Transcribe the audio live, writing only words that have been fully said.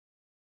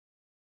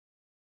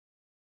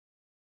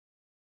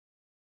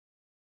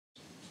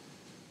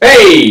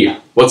Hey,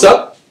 what's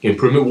up?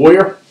 Improvement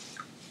Warrior,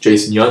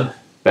 Jason Yun,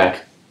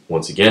 back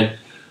once again.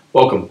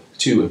 Welcome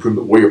to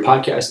Improvement Warrior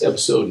Podcast,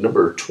 episode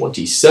number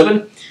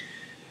 27.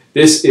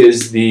 This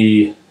is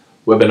the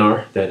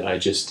webinar that I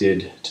just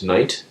did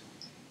tonight,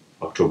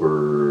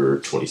 October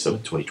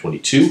 27,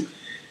 2022,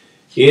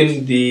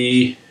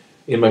 in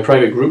my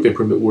private group,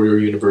 Improvement Warrior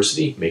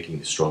University, Making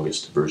the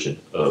Strongest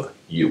Version of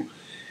You.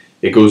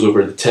 It goes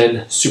over the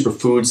 10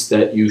 superfoods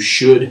that you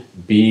should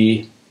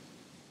be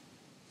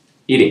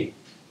eating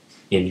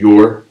in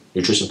your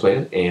nutrition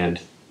plan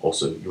and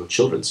also your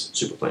children's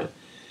super plan.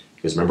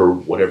 Because remember,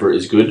 whatever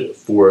is good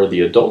for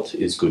the adult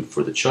is good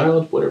for the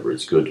child. Whatever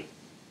is good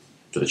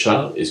for the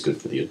child is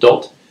good for the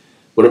adult.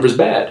 Whatever is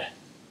bad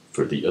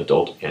for the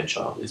adult and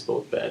child is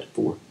both bad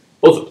for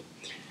both of them.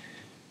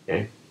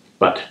 Okay?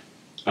 But,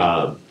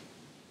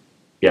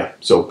 yeah,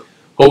 so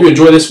hope you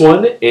enjoy this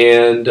one,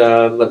 and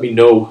let me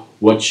know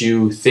what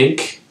you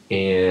think,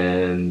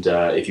 and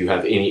if you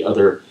have any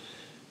other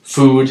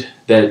food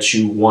that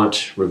you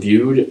want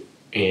reviewed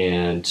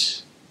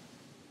and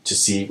to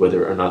see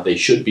whether or not they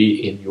should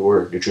be in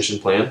your nutrition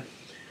plan,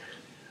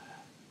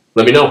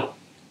 let me know.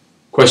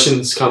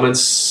 Questions,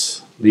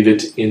 comments, leave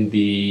it in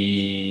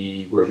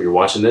the wherever you're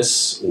watching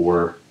this,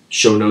 or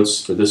show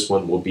notes for this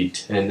one will be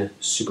 10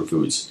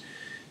 superfoods.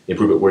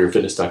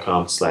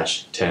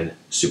 ImprovementWarriorFitness.com/10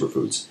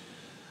 superfoods.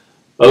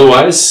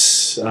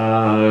 Otherwise,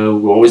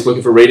 we're always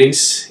looking for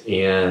ratings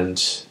and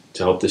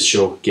to help this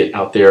show get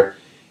out there.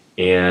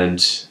 And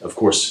of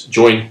course,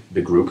 join the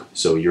group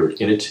so you're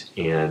in it.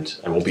 And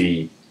I won't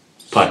be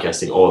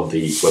podcasting all of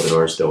the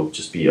webinars. There'll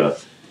just be a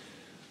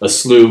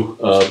slew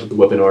of the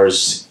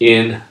webinars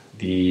in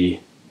the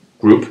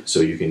group,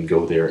 so you can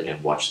go there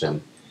and watch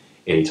them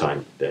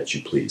anytime that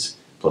you please.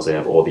 Plus, I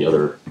have all the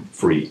other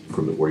free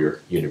Improvement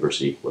Warrior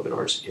University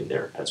webinars in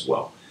there as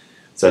well.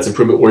 So that's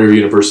Improvement Warrior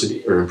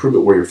University, or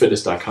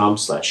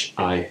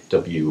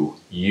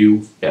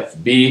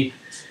ImprovementWarriorFitness.com/IWUFB.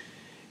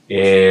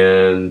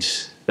 And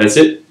that's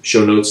it.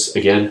 Show notes,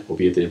 again, will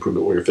be at the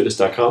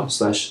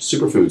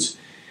ImprovementWarriorFitness.com/superfoods.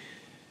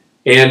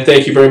 And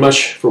thank you very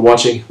much for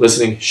watching,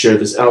 listening. Share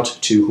this out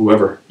to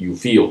whoever you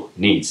feel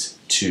needs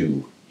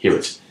to hear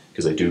it,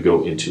 because I do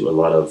go into a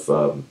lot of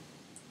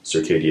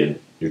circadian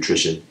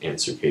nutrition and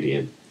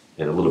circadian,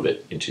 and a little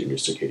bit into your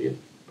circadian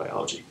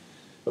biology.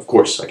 Of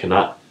course, I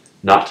cannot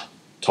not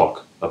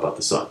talk about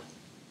the sun,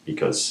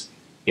 because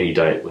any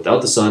diet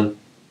without the sun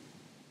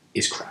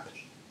is crap.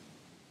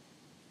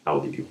 I'll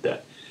leave you with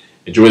that.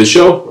 Enjoy the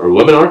show or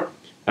webinar.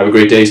 Have a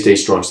great day. Stay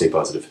strong, stay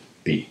positive.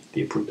 Be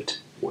the Improvement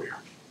Warrior.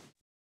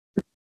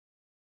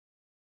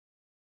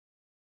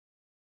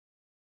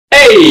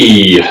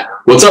 Hey,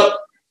 what's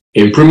up?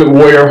 Improvement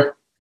Warrior,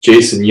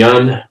 Jason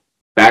Yun,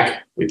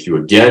 back with you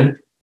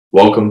again.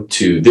 Welcome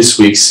to this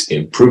week's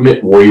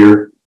Improvement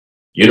Warrior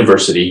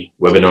University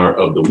webinar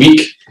of the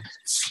week.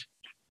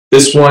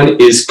 This one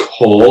is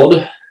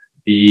called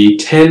the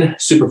 10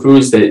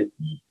 superfoods that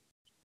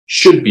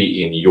should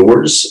be in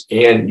yours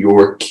and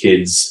your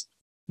kids'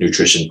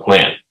 nutrition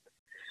plan.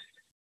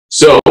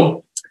 So,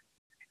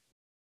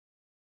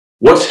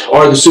 what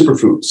are the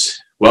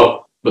superfoods?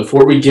 Well,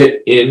 before we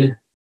get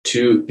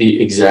into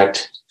the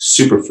exact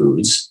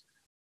superfoods,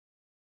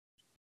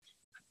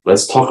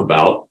 let's talk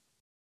about,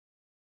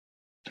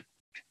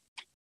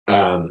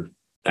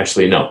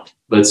 actually, no,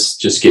 let's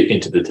just get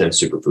into the 10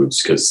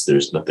 superfoods, because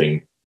there's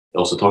nothing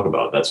else to talk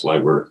about. That's why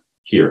we're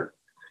here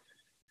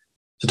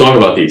to talk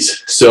about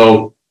these.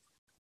 So,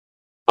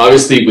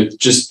 obviously, with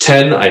just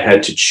 10, I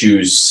had to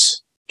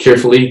choose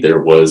carefully.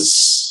 There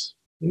was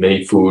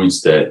many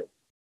foods that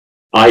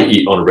I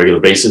eat on a regular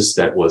basis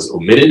that was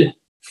omitted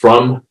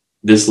from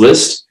this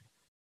list,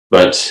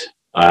 but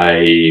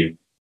I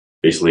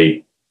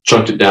basically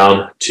chunked it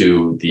down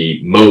to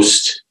the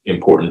most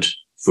important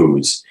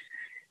foods.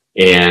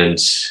 And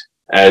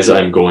as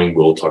I'm going,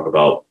 we'll talk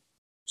about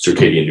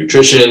circadian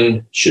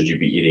nutrition. Should you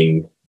be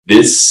eating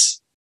this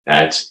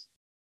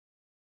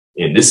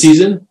in this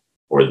season,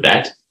 or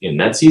that in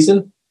that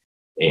season?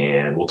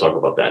 And we'll talk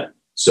about that.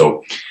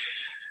 So,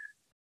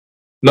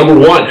 number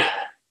one,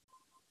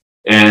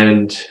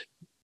 and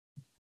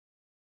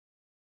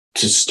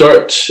to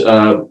start,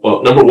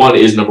 well, number one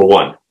is number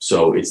one.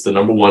 So it's the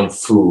number one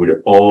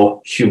food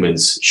all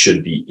humans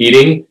should be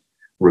eating,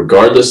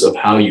 regardless of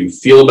how you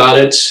feel about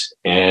it,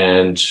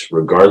 and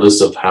regardless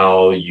of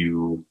how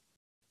you,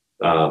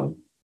 a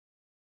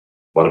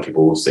lot of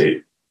people will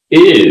say,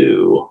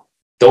 ew,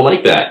 don't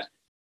like that.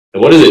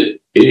 And what is it?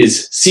 It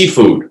is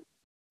seafood.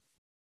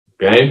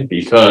 Okay,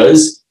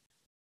 because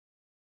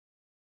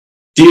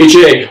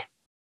DHA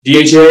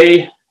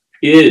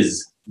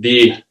is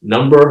the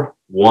number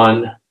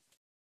one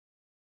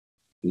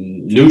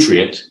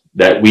nutrient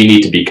that we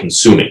need to be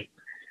consuming.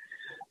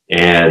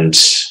 And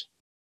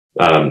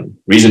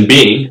reason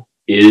being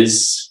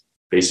is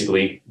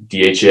basically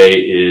DHA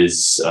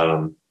is,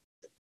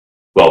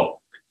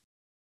 well,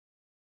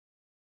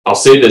 I'll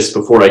say this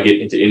before I get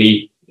into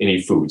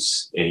any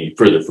foods, any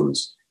further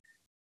foods.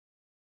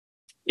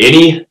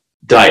 Any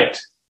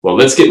diet, well,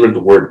 let's get rid of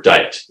the word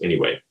diet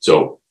anyway.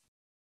 So,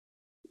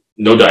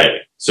 no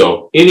dieting.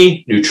 So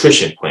any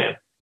nutrition plan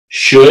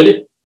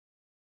should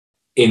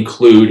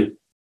include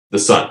the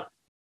sun.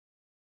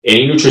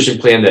 Any nutrition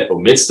plan that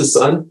omits the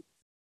sun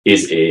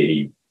is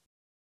going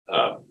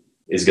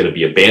to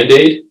be a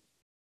Band-Aid,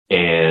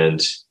 and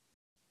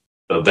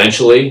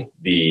eventually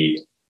the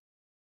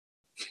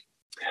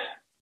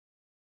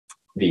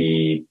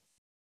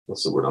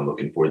what's the word I'm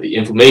looking for? The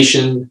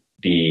inflammation,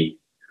 the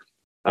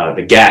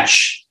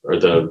gash, or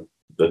the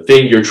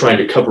thing you're trying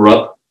to cover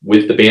up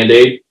with the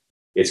Band-Aid,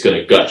 it's going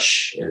to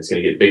gush, and it's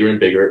going to get bigger and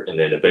bigger, and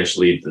then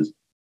eventually the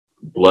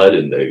blood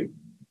and the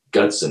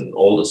guts and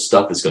all the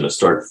stuff is going to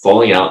start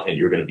falling out, and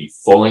you're going to be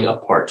falling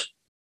apart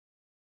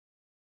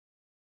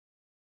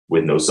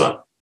with no sun.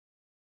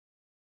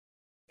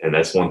 And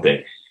that's one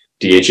thing.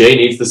 DHA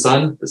needs the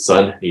sun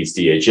needs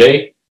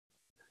DHA.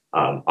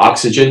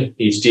 Oxygen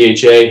needs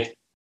DHA.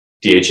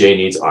 DHA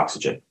needs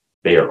oxygen.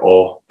 They are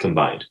all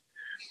combined.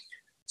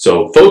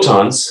 So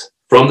photons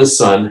from the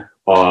sun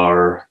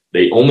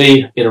they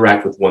only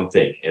interact with one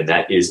thing, and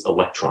that is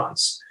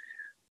electrons.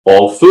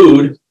 All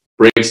food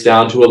breaks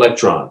down to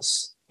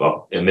electrons,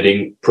 well,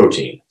 emitting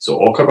protein. So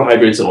all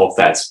carbohydrates and all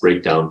fats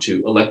break down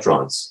to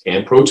electrons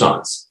and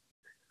protons.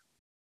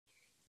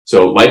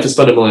 So life is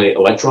fundamentally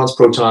electrons,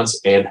 protons,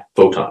 and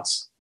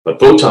photons. But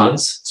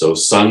photons, so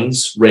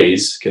sun's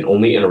rays, can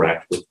only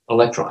interact with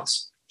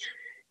electrons.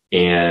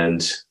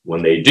 And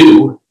when they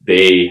do,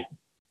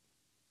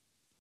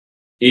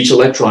 each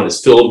electron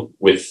is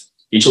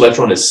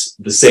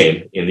the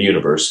same in the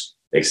universe,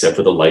 except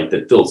for the light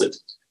that fills it.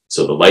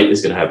 So the light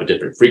is going to have a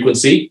different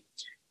frequency,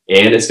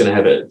 and it's going to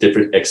have a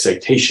different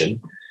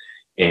excitation,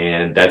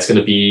 and that's going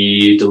to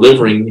be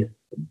delivering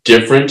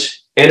different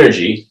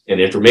energy and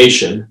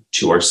information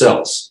to our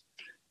cells.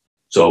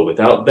 So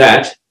without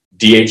that,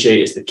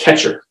 DHA is the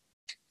catcher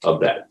of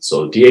that.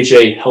 So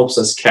DHA helps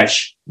us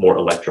catch more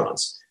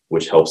electrons,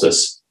 which helps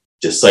us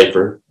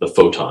decipher the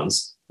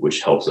photons,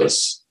 which helps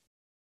us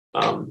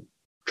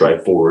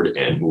drive forward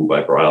and move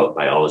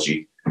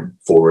biology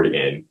forward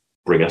and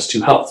bring us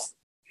to health.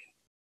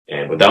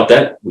 And without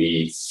that,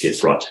 we get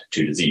brought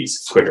to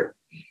disease quicker.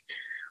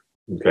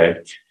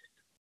 Okay.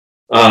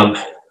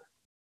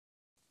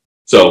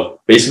 So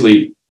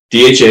basically,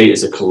 DHA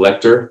is a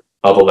collector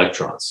of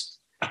electrons.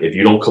 If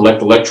you don't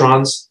collect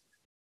electrons,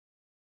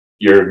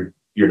 you're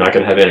not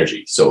going to have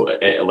energy. So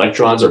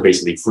electrons are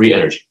basically free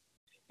energy.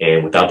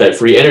 And without that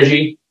free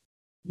energy,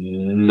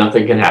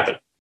 nothing can happen.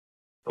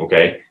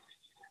 Okay?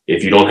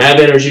 If you don't have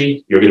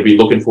energy, you're going to be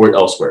looking for it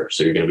elsewhere.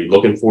 So you're going to be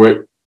looking for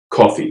it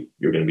coffee.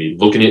 You're going to be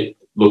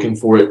looking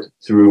for it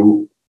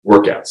through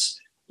workouts,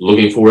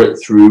 looking for it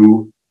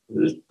through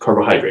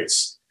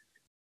carbohydrates.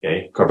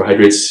 Okay?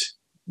 Carbohydrates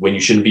when you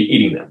shouldn't be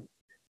eating them.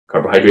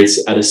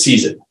 Carbohydrates out of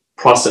season,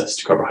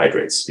 processed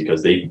carbohydrates,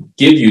 because they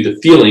give you the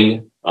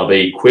feeling of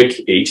a quick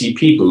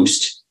ATP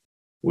boost,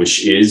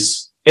 which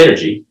is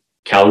energy.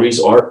 Calories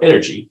are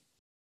energy.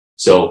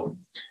 So,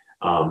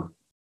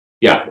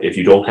 yeah, if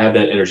you don't have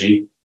that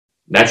energy,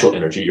 natural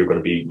energy, you're going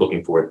to be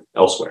looking for it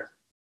elsewhere.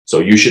 So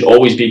you should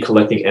always be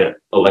collecting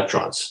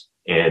electrons,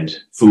 and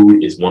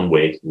food is one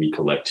way we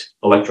collect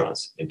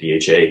electrons, and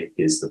DHA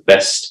is the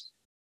best.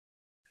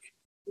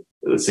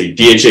 Let's say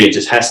DHA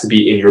just has to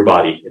be in your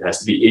body. It has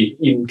to be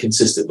eaten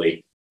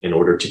consistently in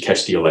order to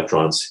catch the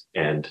electrons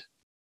and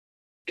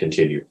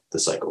continue the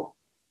cycle.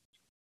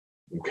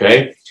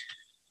 Okay.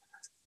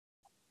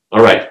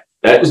 All right.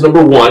 That was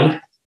number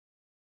one.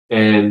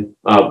 And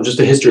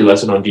just a history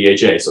lesson on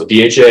DHA. So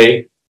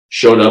DHA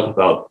showed up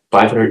about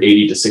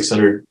 580 to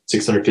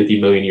 650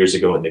 million years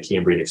ago in the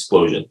Cambrian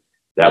explosion.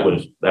 That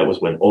was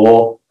when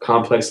all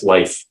complex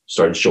life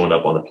started showing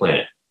up on the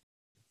planet.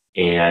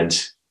 And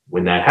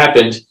when that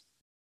happened,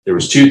 there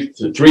was three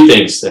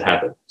things that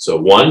happened. So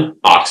one,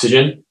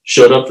 oxygen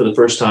showed up for the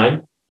first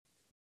time.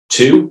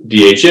 Two,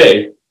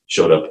 DHA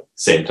showed up at the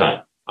same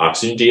time.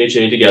 Oxygen,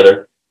 DHA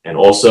together, and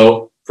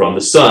also from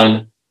the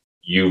sun,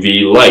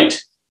 UV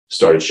light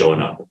started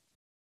showing up.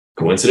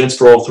 Coincidence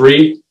for all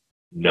three?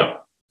 No.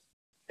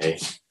 Okay.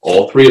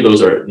 All three of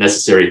those are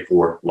necessary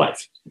for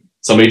life.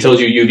 Somebody tells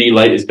you UV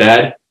light is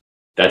bad,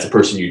 that's a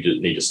person you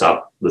need to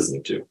stop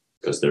listening to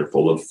because they're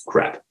full of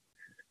crap.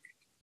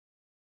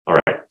 All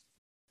right.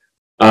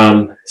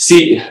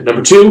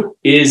 Number two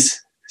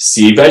is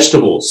sea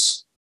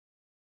vegetables.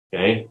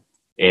 Okay.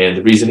 And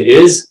the reason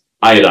is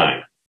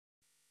iodine.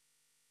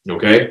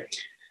 Okay.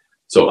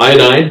 So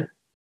iodine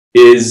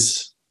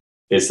is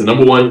the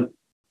number one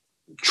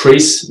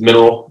trace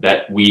mineral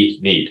that we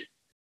need.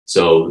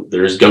 So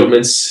there's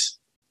governments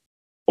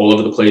all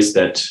over the place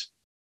that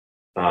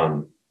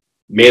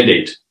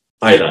mandate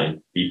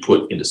iodine be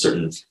put into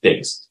certain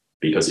things.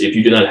 Because if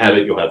you do not have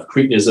it, you'll have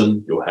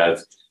cretinism, you'll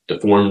have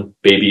deformed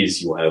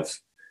babies, you'll have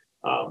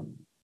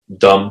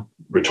dumb,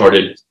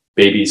 retarded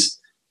babies.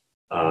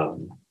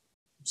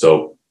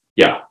 So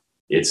yeah,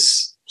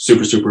 it's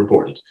super, super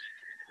important.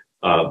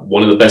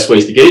 One of the best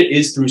ways to get it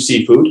is through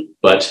seafood,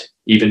 but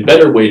even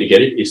better way to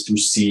get it is through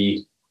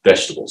sea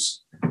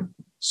vegetables.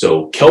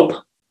 So kelp,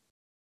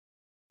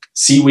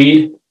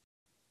 seaweed,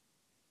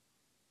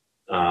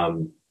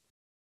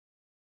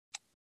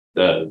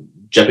 the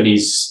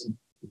Japanese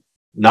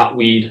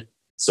knotweed.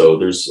 So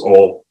there's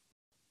all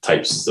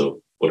types.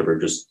 So whatever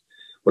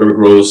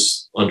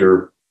grows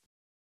under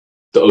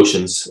the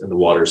oceans and the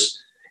waters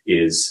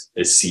is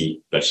a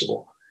sea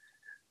vegetable.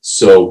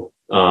 So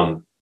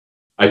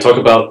I talk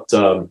about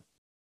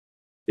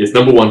it's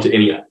number one to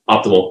any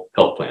optimal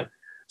health plan.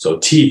 So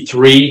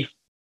T3,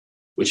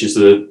 which is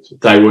the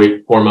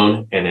thyroid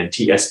hormone, and then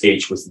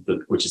TSH,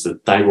 which is the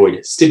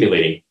thyroid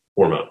stimulating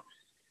hormone.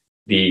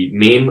 The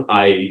meme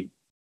I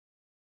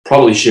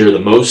probably share the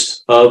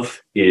most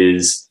of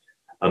is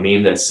a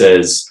meme that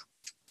says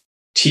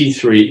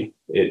T3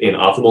 in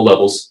optimal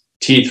levels,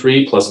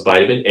 T3 plus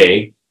vitamin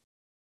A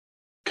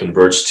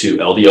converts to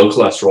LDL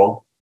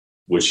cholesterol,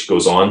 which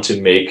goes on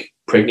to make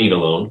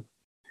pregnenolone,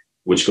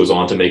 which goes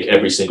on to make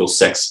every single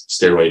sex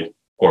steroid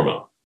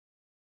hormone.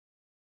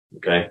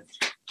 Okay?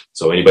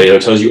 So anybody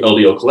that tells you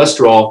LDL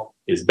cholesterol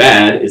is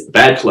the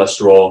bad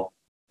cholesterol,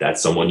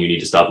 that's someone you need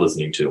to stop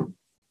listening to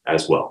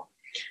as well.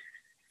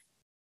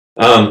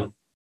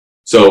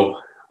 So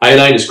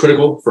iodine is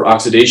critical for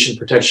oxidation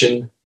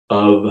protection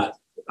of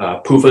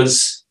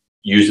PUFAs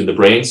used in the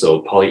brain,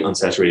 so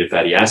polyunsaturated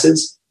fatty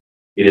acids.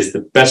 It is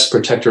the best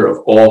protector of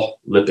all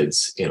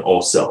lipids in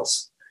all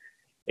cells.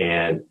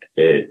 And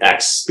it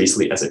acts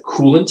basically as a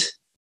coolant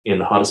in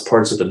the hottest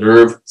parts of the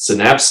nerve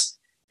synapse,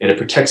 and it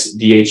protects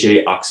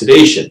DHA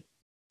oxidation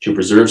to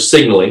preserve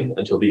signaling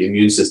until the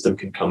immune system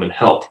can come and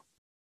help.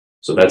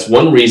 So that's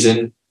one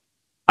reason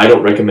I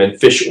don't recommend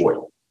fish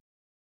oil.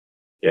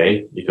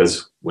 Okay,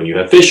 because when you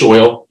have fish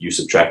oil, you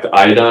subtract the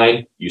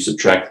iodine, you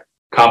subtract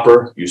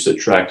copper, you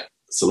subtract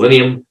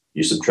selenium,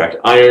 you subtract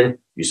iron,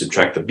 you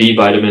subtract the B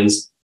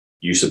vitamins,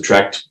 you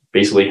subtract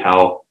basically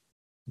how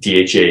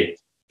DHA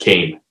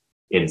came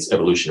in its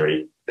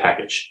evolutionary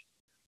package.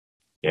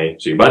 Okay,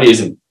 so your body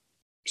isn't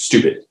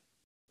stupid.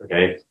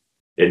 Okay,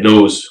 it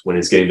knows when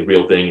it's getting the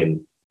real thing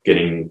and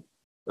getting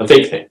a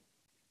fake thing.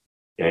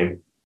 Okay,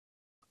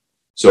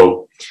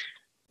 so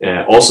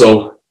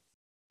also,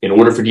 in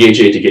order for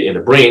DHA to get in the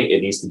brain,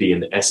 it needs to be in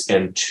the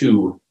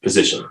SN2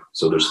 position.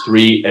 So there's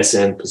 3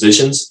 SN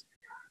positions.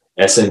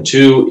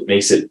 SN2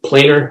 makes it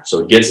planar, so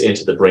it gets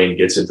into the brain,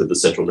 gets into the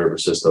central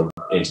nervous system,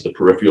 into the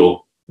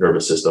peripheral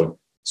nervous system,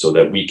 so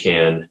that we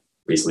can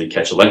basically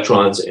catch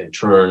electrons and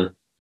turn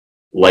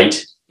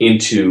light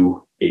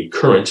into a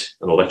current,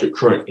 an electric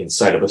current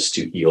inside of us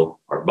to heal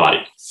our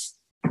body.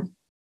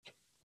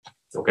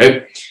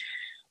 Okay?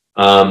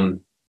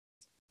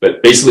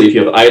 But basically, if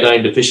you have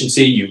iodine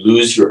deficiency, you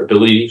lose your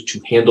ability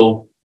to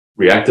handle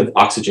reactive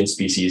oxygen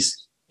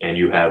species, and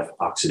you have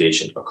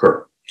oxidation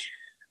occur.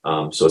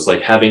 So it's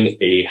like having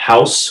a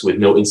house with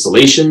no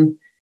insulation,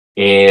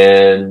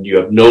 and you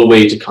have no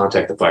way to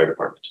contact the fire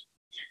department.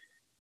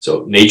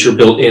 So nature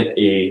built in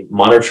a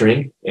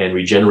monitoring and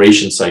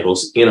regeneration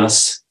cycles in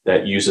us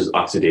that uses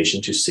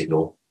oxidation to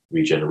signal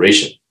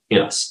regeneration in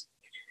us.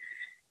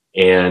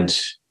 And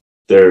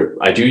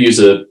I do use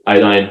an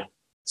iodine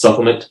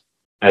supplement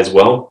as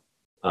well.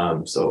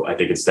 So I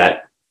think it's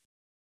that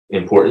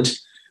important.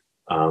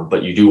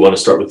 But you do want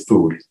to start with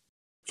food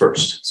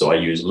first. So I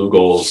use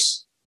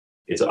Lugol's,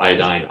 it's an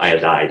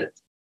iodide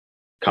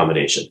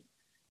combination.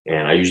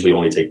 And I usually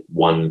only take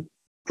 1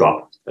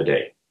 drop a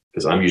day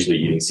because I'm usually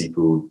eating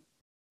seafood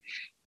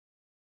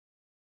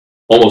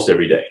almost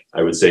every day.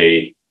 I would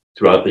say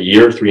throughout the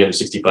year,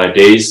 365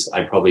 days,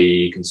 I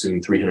probably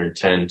consume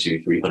 310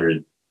 to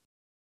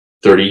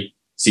 330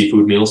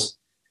 seafood meals.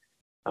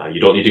 You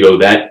don't need to go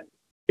that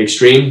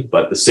extreme,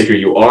 but the sicker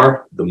you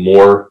are, the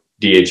more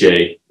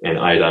DHA and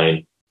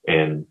iodine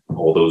and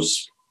all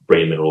those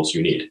brain minerals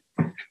you need.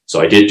 So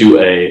I did do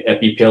a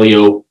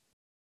Epi-Paleo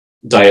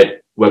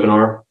diet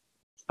webinar.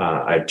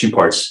 I have 2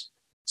 parts.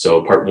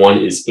 So part 1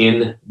 is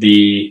in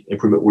the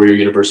Improvement Warrior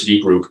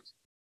University group.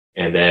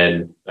 And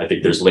then I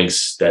think there's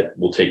links that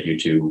will take you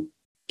to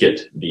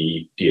get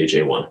the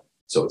DHA one.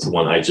 So it's the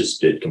one I just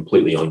did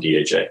completely on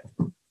DHA.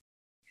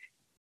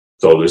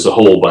 So there's a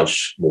whole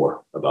bunch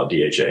more about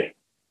DHA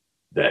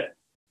that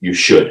you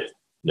should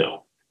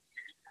know.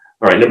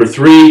 All right, number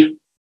 3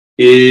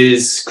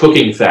 is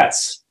cooking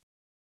fats.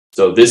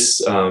 So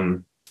this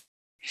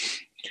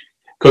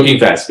cooking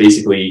fats,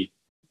 basically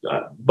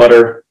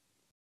butter,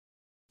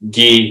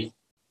 ghee,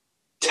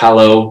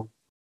 tallow,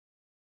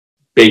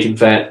 bacon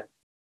fat,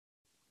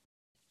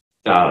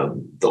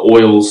 the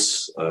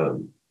oils,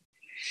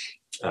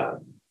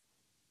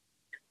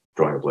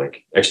 drawing a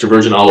blank, extra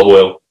virgin olive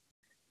oil,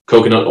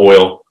 coconut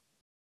oil,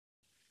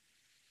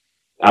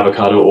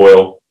 avocado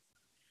oil.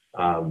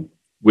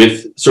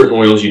 With certain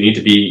oils, you need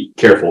to be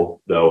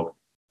careful, though.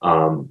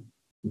 Palm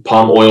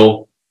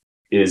oil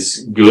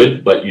is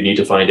good, but you need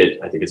to find it,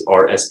 I think it's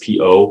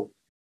RSPO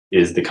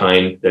is the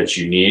kind that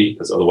you need,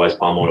 because otherwise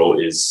palm oil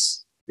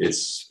is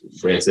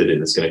rancid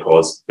and it's going to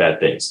cause bad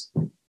things.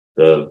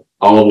 The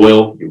olive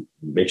oil, you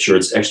make sure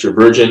it's extra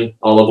virgin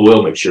olive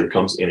oil. Make sure it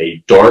comes in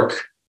a dark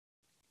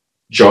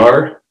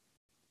jar,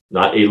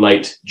 not a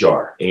light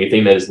jar.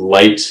 Anything that is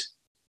light,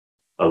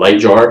 a light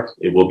jar,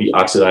 it will be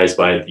oxidized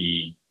by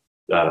the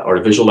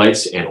artificial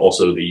lights and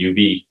also the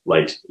UV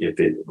light if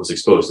it was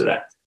exposed to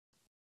that.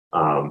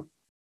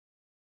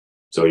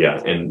 So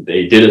yeah, and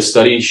they did a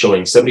study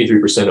showing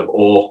 73% of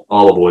all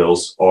olive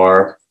oils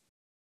are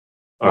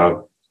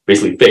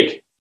basically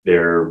fake.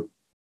 They're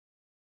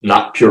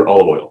not pure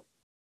olive oil.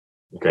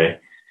 Okay.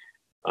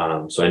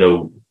 So I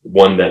know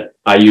one that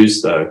I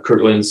used,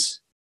 Kirkland's,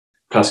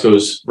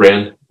 Costco's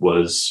brand,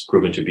 was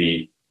proven to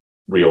be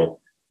real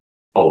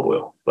olive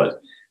oil,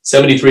 but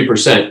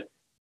 73%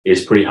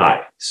 is pretty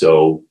high.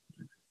 So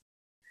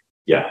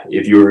yeah,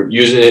 if you're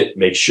using it,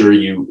 make sure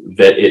you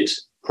vet it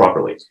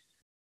properly.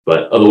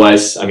 But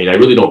otherwise, I mean, I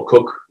really don't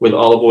cook with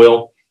olive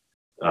oil.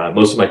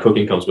 Most of my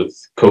cooking comes with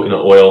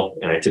coconut oil,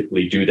 and I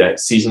typically do that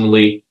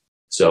seasonally.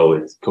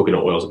 So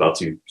coconut oil is about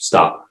to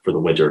stop for the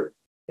winter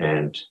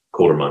and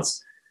colder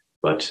months.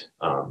 But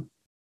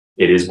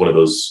it is one of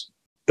those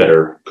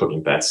better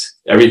cooking fats.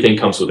 Everything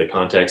comes with a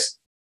context.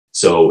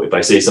 So if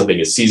I say something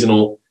is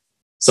seasonal,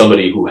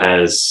 somebody who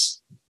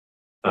has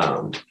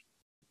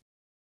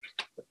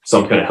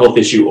some kind of health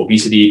issue,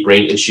 obesity,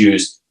 brain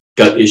issues,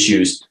 gut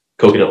issues,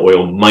 coconut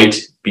oil might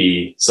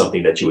be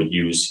something that you would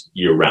use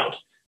year round.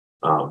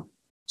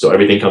 So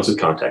everything comes with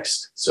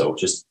context. So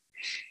just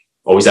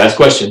always ask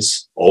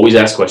questions,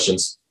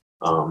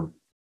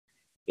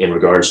 in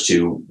regards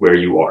to where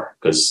you are,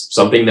 because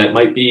something that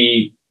might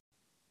be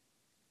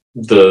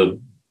the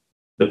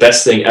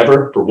best thing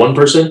ever for one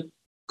person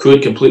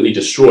could completely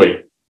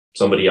destroy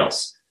somebody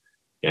else.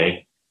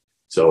 Okay.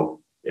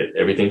 So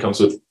everything comes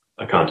with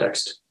a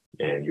context,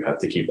 and you have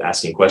to keep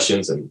asking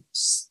questions and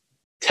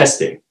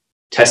testing.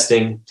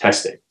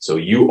 So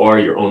you are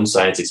your own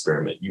science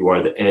experiment. You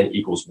are the N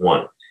equals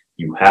 1.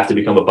 You have to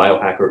become a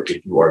biohacker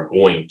if you are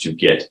going to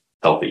get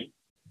healthy.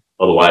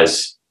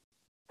 Otherwise,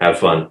 have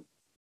fun.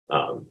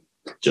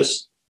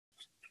 Just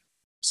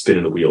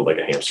spinning the wheel like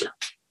a hamster.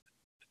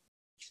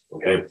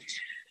 Okay.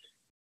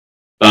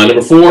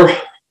 Number 4,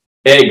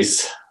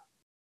 eggs.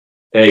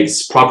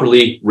 Eggs,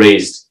 properly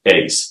raised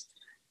eggs.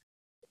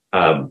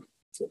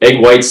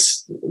 Egg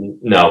whites,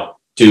 no.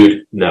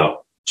 Dude,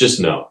 no. Just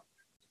no.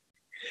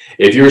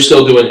 If you're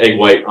still doing egg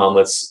white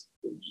omelets,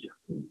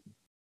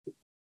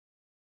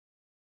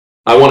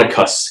 I want to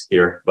cuss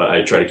here, but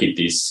I try to keep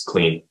these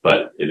clean.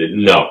 But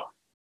no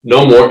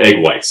more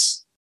egg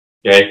whites.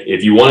 Okay,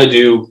 if you want to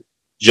do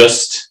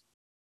just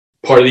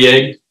part of the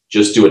egg,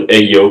 just do an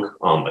egg yolk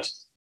omelet.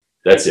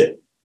 That's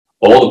it.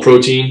 All the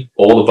protein,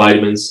 all the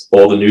vitamins,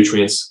 all the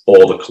nutrients,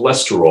 all the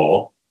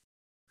cholesterol,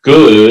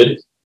 good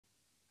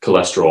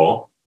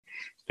cholesterol,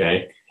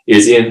 okay,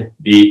 is in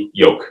the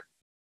yolk.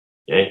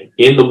 Okay,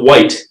 in the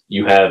white,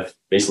 you have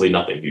basically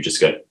nothing. You just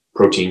got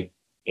protein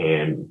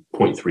and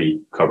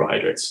 0.3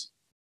 carbohydrates.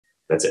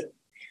 That's it.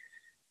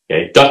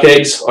 Okay, duck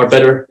eggs are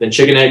better than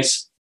chicken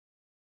eggs.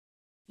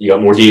 You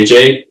got more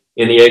DHA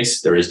in the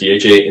eggs. There is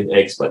DHA in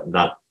eggs, but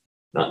not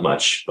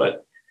much,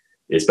 but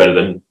it's better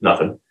than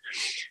nothing.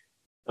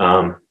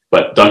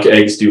 But duck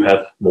eggs do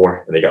have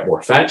more, and they got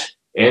more fat,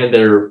 and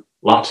they're a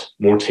lot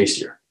more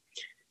tastier.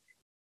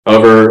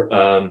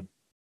 However,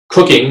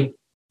 cooking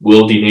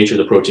will denature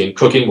the protein.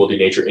 Cooking will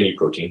denature any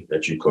protein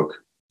that you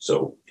cook.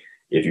 So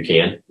if you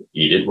can,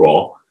 eat it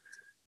raw,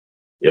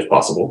 if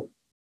possible.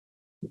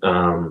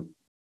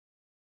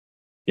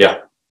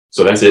 Yeah,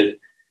 so that's it.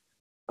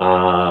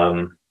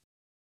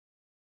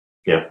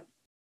 Yeah.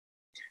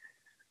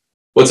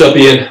 What's up,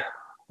 Ian?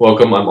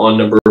 Welcome. I'm on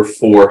number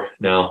 4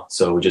 now.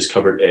 So we just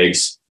covered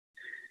eggs.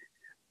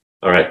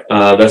 All right.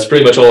 That's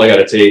pretty much all I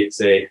got to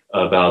say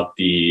about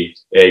the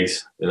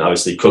eggs, and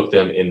obviously cook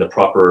them in the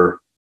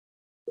proper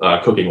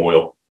cooking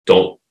oil.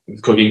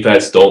 Cooking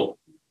fats don't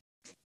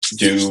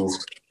do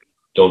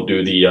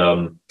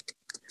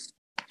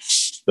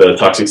the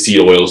toxic seed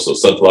oils, so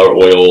sunflower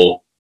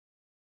oil,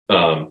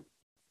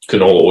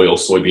 canola oil,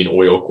 soybean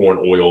oil, corn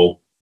oil,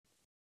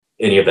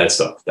 any of that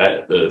stuff.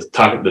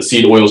 The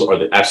seed oils are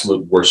the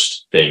absolute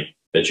worst thing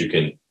that you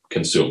can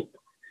consume.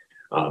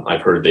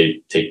 I've heard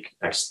they take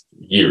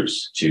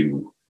years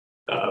to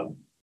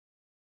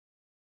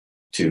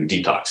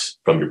detox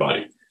from your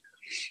body.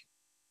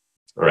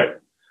 All right.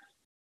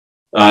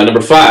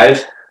 Number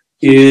 5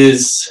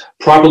 is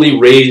properly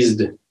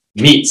raised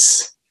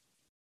meats.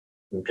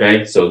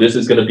 Okay, so this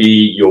is going to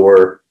be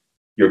your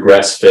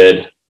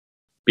grass-fed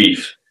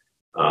beef,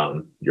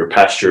 your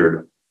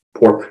pastured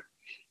pork,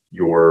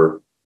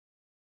 your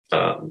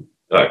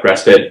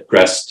grass-fed,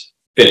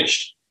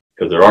 grass-finished.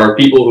 Because there are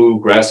people who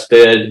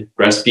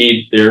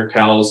grass-feed their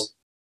cows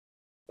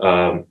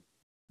up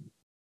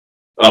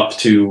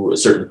to a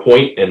certain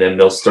point, and then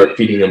they'll start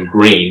feeding them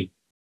grain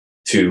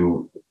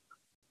to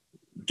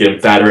get them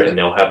fatter, and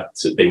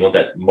they want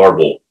that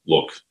marble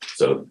look.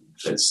 So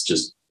that's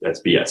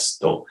BS.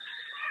 Don't.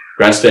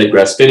 Grass-fed,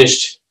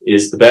 grass-finished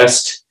is the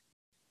best.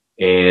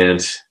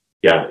 And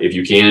yeah, if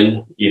you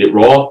can eat it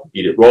raw,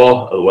 eat it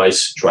raw.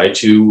 Otherwise, try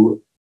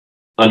to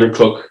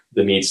undercook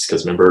the meats,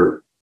 because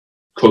remember,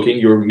 cooking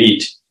your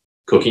meat,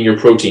 cooking your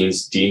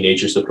proteins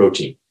denatures the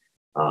protein.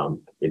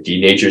 It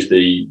denatures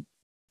the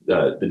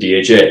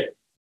DHA.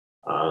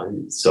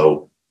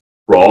 So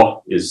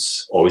raw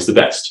is always the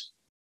best,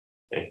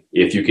 okay,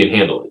 if you can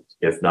handle it.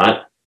 If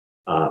not,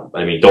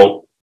 I mean,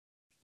 don't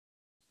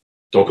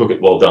cook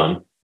it well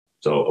done.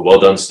 So a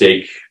well-done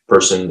steak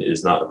person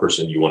is not a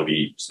person you want to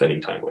be spending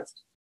time with.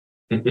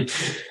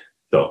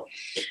 So,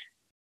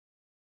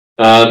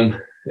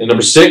 and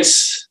number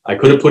 6, I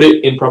could have put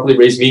it in properly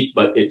raised meat,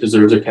 but it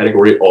deserves a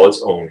category all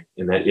its own,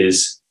 and that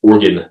is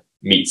organ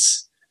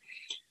meats.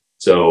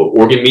 So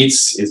organ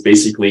meats is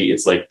basically,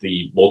 it's like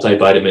the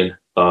multivitamin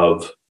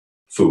of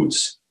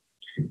foods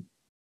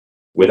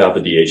without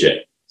the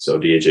DHA. So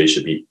DHA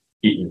should be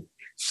eaten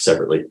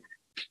separately.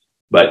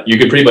 But you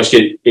can pretty much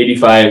get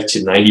 85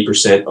 to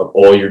 90% of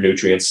all your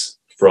nutrients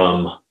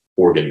from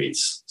organ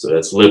meats. So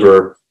that's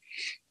liver,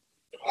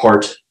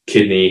 heart,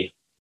 kidney,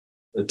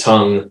 the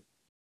tongue,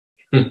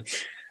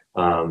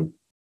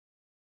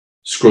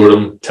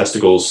 scrotum,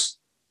 testicles.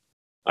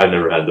 I've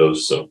never had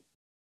those, so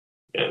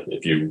yeah,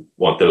 if you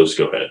want those,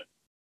 go ahead,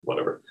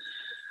 whatever.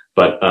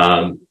 But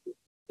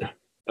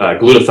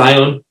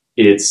glutathione,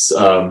 it's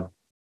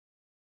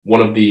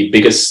one of the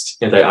biggest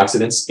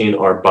antioxidants in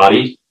our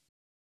body,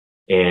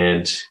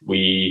 and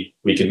we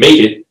can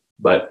make it,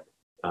 but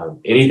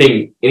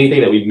anything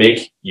that we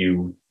make,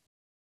 you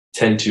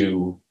tend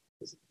to,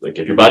 like,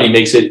 if your body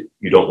makes it,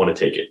 you don't want to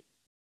take it,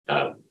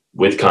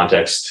 with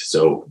context.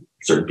 So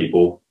certain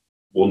people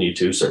will need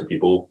to, certain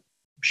people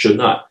should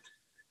not.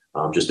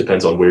 Just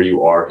depends on where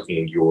you are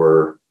in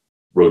your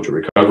road to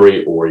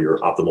recovery or your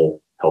optimal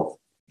health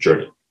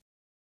journey.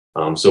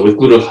 So with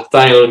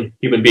glutathione,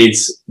 human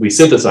beings, we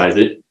synthesize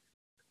it,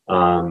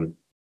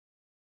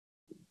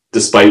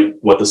 despite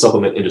what the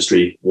supplement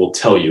industry will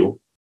tell you,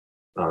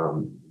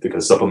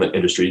 because supplement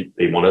industry,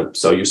 they want to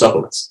sell you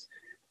supplements.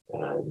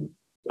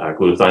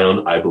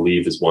 Glutathione, I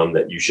believe, is one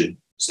that you should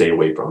stay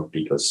away from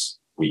because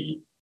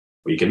we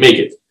can make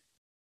it.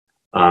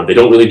 They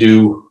don't really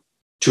do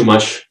too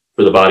much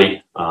for the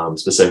body.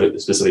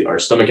 Specifically, our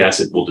stomach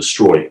acid will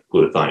destroy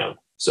glutathione.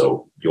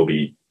 So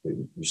you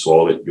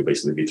swallow it, you'll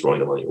basically be throwing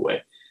the money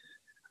away.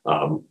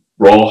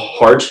 Raw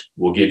heart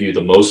will give you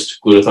the most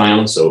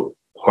glutathione. So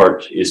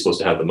heart is supposed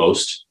to have the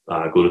most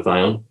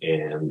glutathione,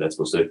 and that's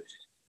supposed to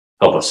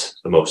help us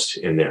the most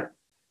in there.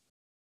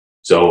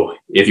 So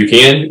if you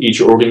can, eat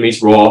your organ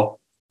meats raw.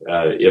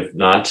 If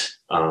not,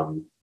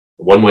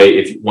 one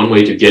way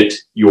to get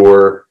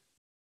your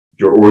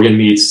organ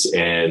meats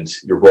and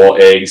your raw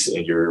eggs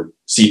and your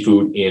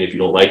seafood in, if you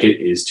don't like it,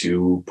 is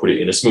to put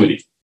it in a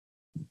smoothie.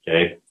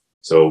 Okay,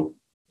 so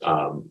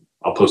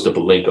I'll post up a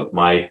link of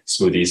my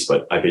smoothies,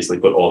 but I basically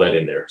put all that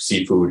in there: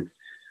 seafood,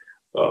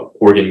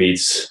 organ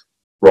meats,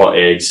 raw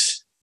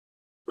eggs,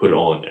 put it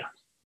all in there.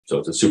 So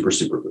it's a super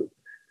food.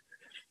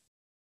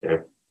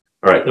 Okay.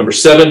 All right, number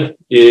 7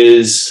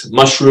 is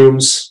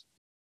mushrooms.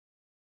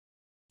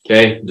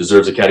 Okay,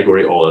 deserves a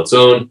category all on its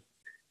own.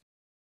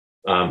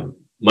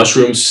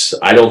 Mushrooms,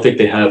 I don't think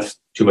they have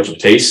too much of a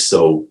taste,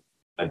 so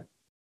I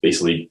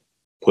basically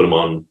put them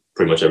on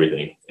pretty much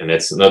everything. And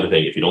that's another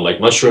thing. If you don't like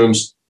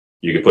mushrooms,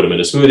 you can put them in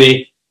a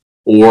smoothie,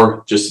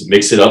 or just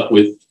mix it up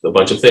with a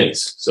bunch of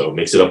things. So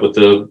mix it up with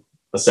a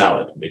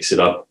salad. Mix it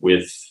up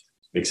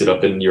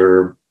in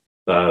your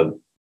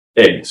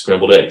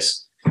scrambled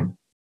eggs.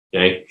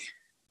 Okay.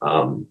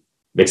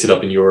 Mix it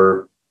up in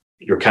your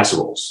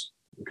casseroles.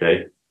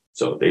 Okay.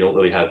 So they don't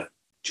really have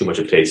too much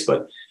of taste,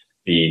 but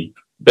the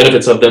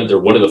benefits of them, they're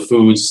one of the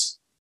foods,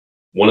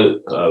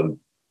 I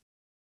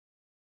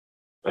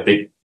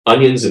think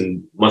onions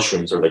and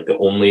mushrooms are like the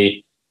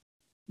only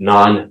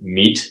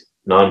non-meat,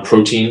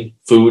 non-protein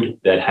food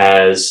that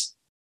has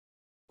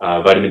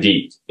vitamin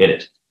D in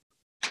it.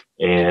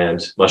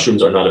 And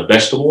mushrooms are not a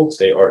vegetable,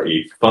 they are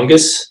a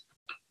fungus.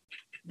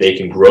 They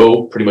can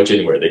grow pretty much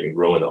anywhere. They can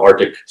grow in the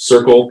Arctic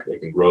Circle. They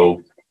can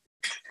grow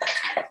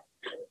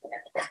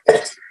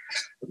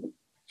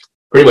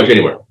pretty much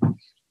anywhere.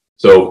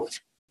 So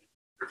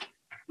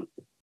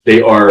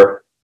they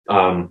are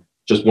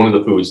just one of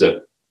the foods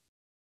that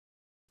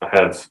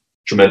have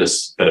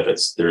tremendous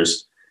benefits.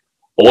 There's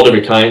all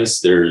different kinds.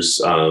 There's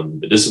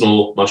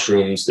medicinal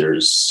mushrooms.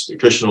 There's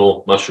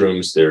nutritional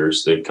mushrooms.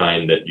 There's the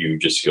kind that you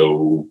just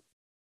go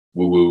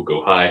woo-woo,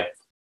 go high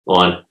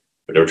on.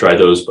 I've never tried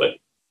those, but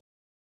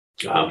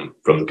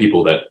from the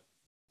people that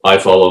I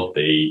follow,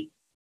 they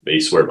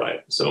swear by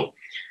it. So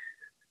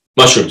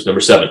mushrooms,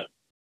 number 7.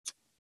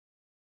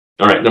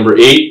 All right, number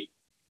 8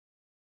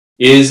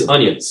 is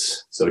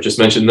onions. So just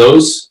mentioned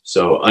those.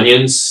 So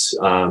onions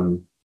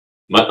and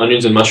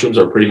mushrooms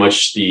are pretty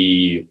much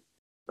the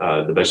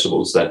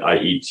vegetables that I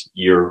eat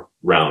year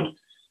round.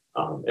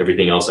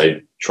 Everything else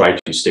I try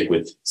to stick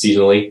with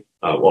seasonally.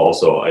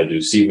 Also, I do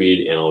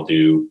seaweed and I'll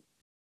do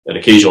an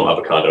occasional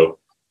avocado,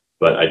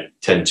 but I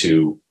tend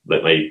to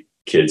let my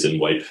kids and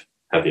wife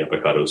have the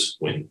avocados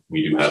when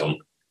we do have them,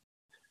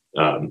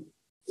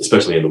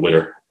 especially in the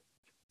winter,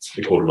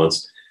 the colder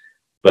months.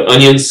 But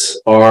onions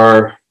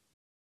are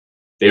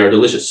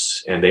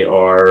delicious, and they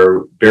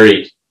are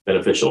very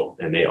beneficial,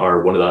 and they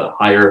are one of the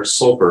higher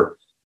sulfur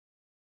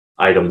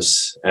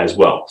items as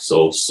well.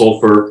 So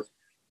sulfur,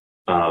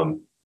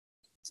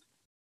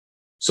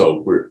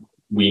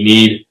 we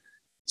need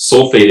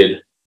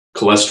sulfated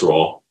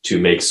cholesterol to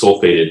make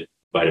sulfated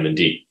vitamin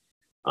D.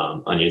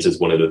 Onions is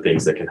one of the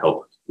things that can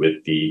help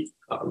with the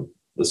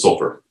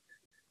sulfur.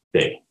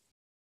 thing.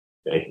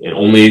 Okay? And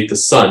only the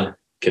sun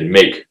can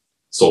make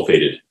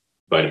sulfated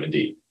vitamin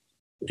D.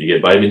 If you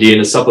get vitamin D in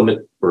a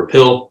supplement or a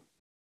pill,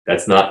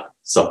 that's not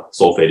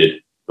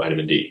sulfated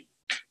vitamin D.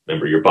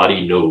 Remember, your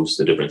body knows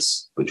the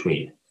difference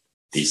between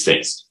these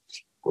things.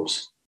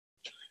 Whoops.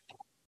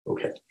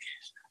 Okay.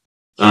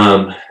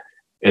 And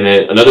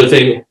then another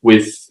thing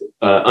with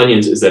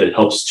onions is that it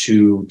helps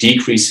to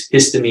decrease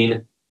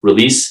histamine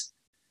release.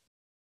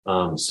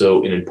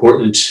 So an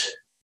important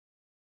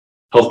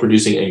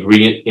health-producing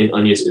ingredient in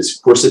onions is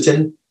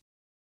quercetin.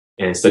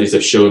 And studies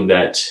have shown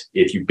that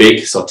if you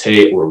bake,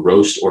 saute, or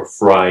roast or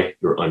fry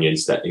your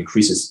onions, that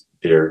increases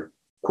their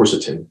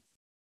quercetin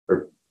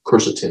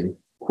content.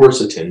 It's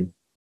Quercetin.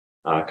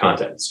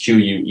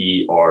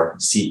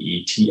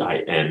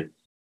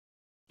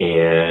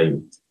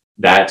 And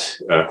that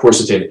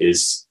quercetin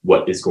is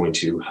what is going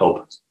to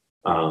help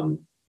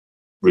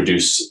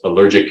reduce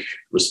allergic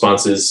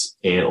responses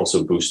and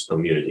also boost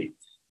immunity.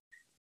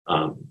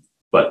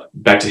 But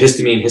back to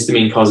histamine.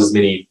 Histamine causes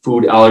many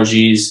food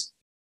allergies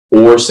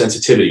or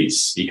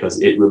sensitivities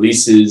because it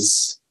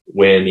releases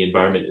when the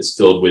environment is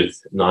filled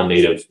with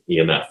non-native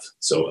EMF,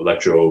 so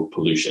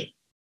electropollution.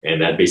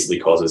 And that basically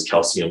causes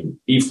calcium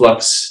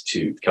efflux.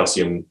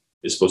 Calcium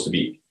is supposed to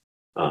be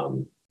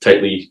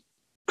tightly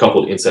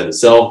coupled inside the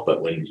cell,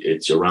 but when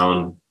it's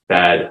around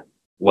bad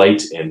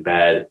light and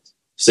bad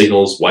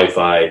signals,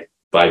 Wi-Fi,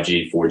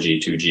 5G, 4G,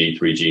 2G,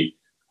 3G,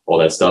 all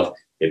that stuff,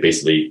 it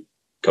basically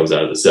comes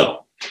out of the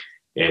cell.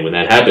 And when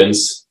that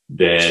happens,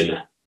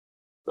 then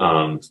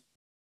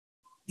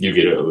you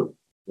get a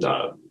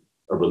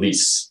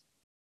release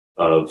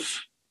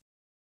of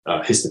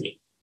histamine.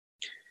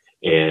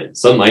 And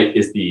sunlight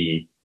is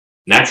the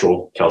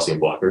natural calcium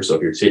blocker. So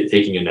if you're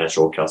taking a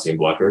natural calcium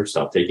blocker,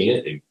 stop taking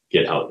it and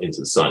get out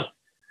into the sun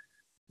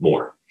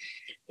more.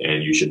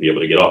 And you should be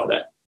able to get off of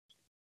that.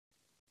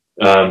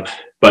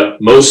 But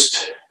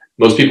most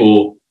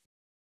people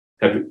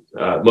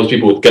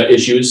with gut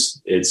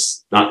issues,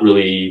 it's not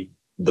really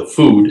the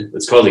food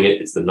that's causing it,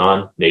 it's the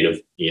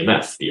non-native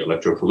EMF, the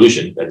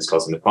electropollution that is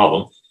causing the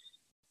problem.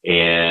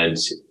 And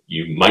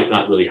you might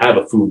not really have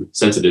a food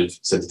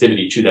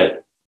sensitivity to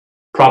that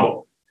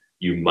problem.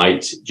 You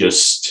might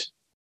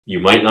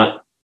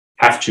not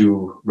have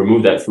to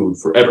remove that food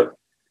forever.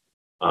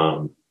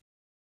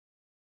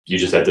 You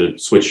just have to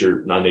switch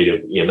your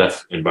non-native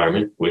EMF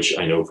environment, which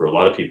I know for a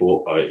lot of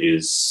people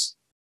is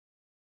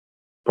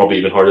probably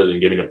even harder than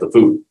giving up the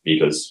food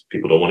because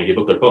people don't want to give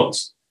up their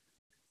phones.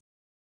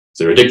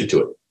 So they're addicted to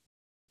it.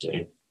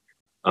 Okay.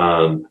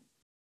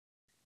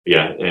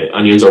 Yeah,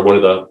 onions are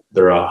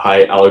they're a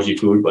high allergy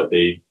food, but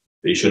they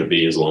shouldn't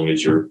be as long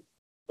as you're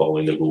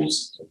following the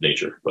rules of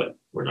nature. But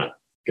we're not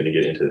going to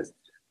get into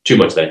too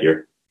much of that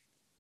here.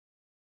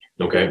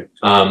 Okay.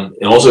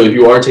 And also, if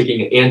you are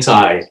taking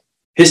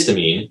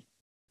anti-histamine,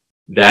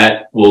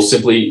 that will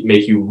simply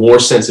make you more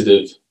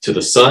sensitive to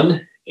the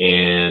sun,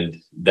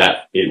 and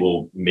that it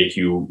will make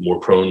you more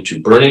prone to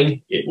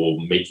burning. It will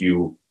make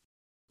you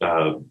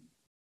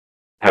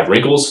have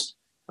wrinkles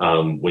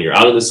when you're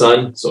out in the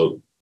sun.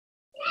 So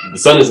the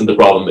sun isn't the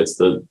problem. It's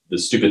the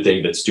stupid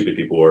thing that stupid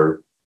people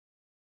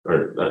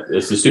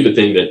it's the stupid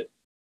thing that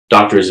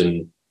doctors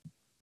and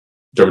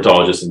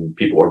dermatologists and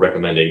people are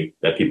recommending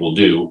that people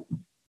do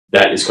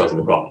that is causing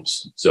the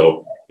problems.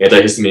 So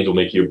antihistamines will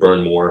make you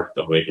burn more.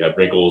 They'll make you have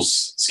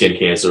wrinkles, skin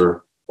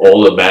cancer,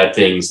 all the bad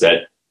things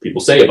that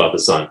people say about the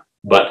sun.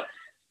 But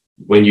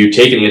when you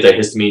take an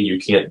antihistamine, you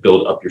can't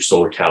build up your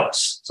solar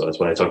callus. So that's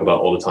what I talk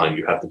about all the time.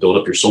 You have to build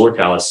up your solar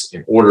callus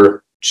in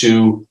order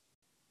to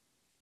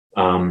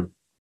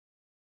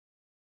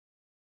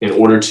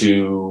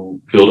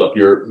build up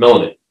your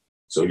melanin.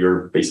 So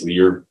basically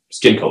your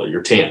skin color,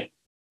 your tan.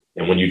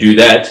 And when you do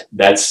that,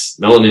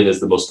 melanin is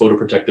the most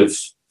photoprotective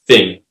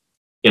thing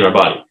in our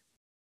body.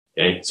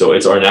 Okay, so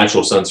it's our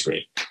natural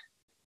sunscreen.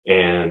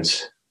 And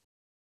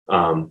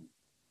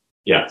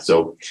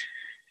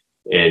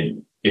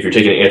and if you're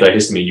taking an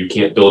antihistamine, you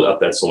can't build up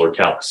that solar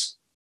callus.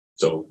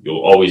 So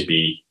you'll always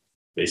be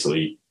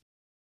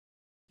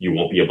you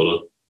won't be able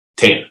to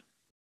tan.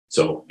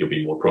 So you'll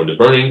be more prone to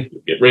burning,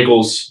 you'll get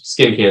wrinkles,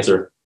 skin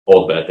cancer,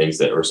 all the bad things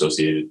that are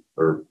associated,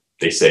 or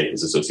they say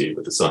is associated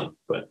with the sun,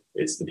 but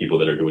it's the people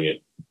that are doing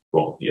it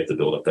wrong. You have to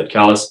build up that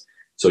callus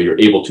so you're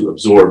able to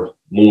absorb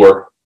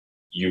more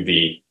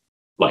UV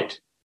light.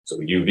 So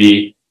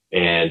UV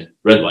and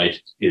red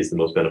light is the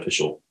most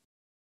beneficial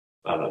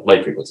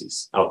light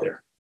frequencies out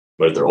there,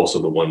 but they're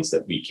also the ones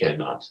that we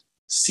cannot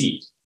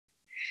see.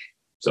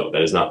 So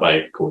that is not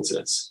by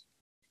coincidence.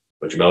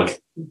 But your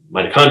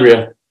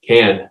mitochondria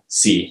can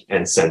see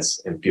and sense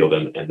and feel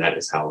them, and that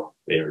is how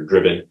they are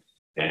driven.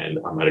 And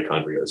our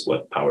mitochondria is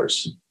what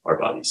powers our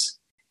bodies.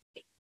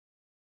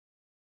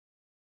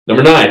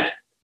 Number 9,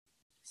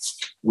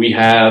 we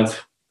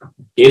have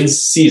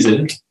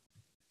in-season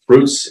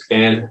fruits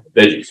and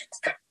veggies.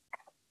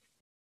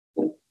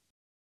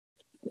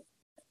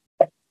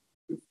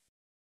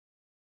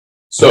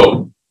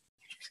 So,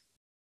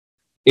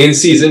 in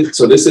season,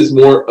 so this is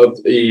more of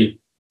a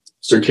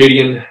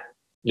circadian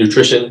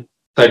nutrition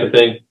type of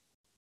thing.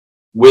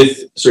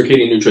 with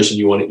circadian nutrition,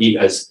 you want to eat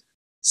as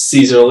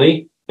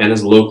seasonally and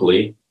as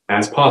locally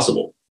as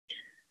possible.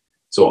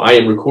 So I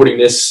am recording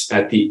this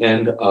at the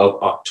end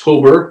of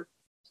October,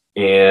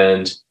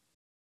 and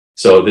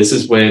so this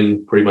is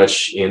when pretty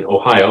much in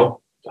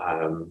Ohio,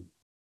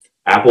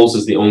 apples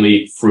is the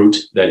only fruit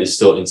that is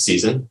still in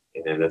season,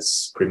 and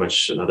that's pretty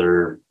much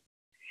another,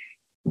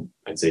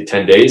 I'd say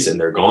 10 days and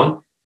they're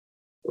gone.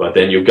 But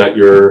then you've got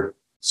your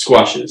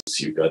squashes.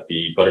 You've got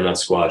the butternut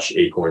squash,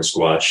 acorn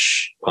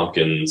squash,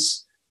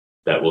 pumpkins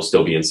that will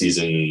still be in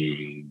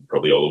season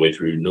probably all the way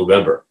through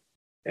November.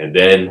 And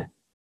then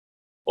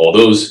all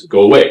those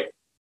go away.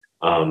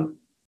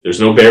 There's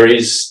no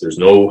berries. There's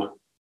no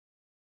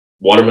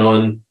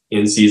watermelon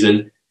in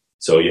season.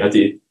 So you have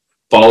to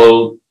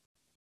follow.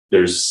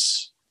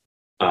 There's,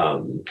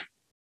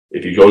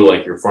 if you go to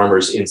like your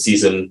farmer's in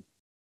season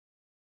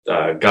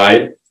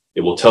guide, it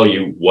will tell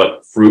you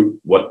what fruit,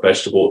 what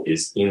vegetable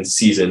is in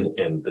season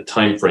and the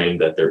time frame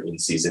that they're in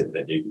season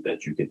that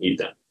you can eat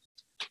them.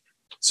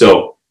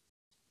 So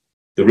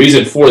the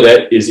reason for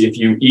that is if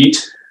you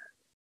eat,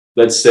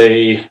 let's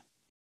say,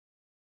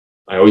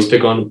 I always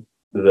pick on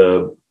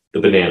the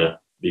banana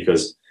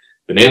because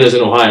bananas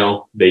in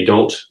Ohio, they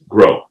don't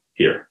grow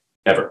here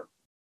ever.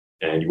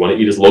 And you want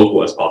to eat as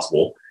local as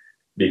possible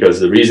because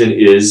the reason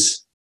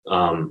is,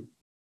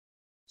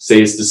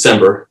 say it's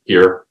December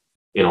here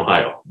in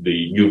Ohio,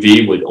 the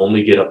UV would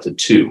only get up to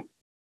 2.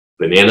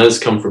 Bananas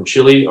come from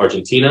Chile,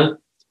 Argentina,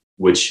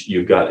 which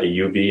you've got a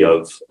UV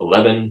of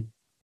 11,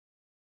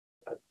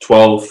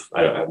 12.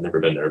 I've never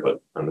been there, but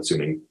I'm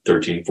assuming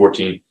 13,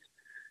 14,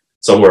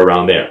 somewhere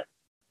around there.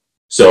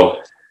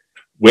 So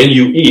when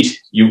you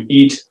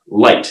eat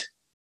light.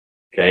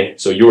 Okay,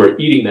 so you are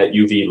eating that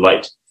UV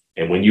light.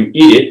 And when you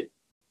eat it,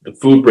 the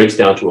food breaks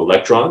down to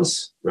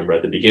electrons. Remember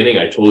at the beginning,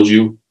 I told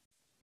you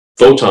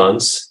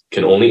photons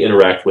can only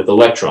interact with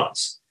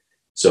electrons.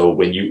 So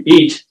when you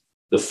eat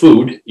the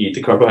food, eat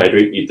the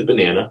carbohydrate, eat the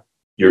banana,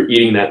 you're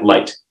eating that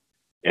light.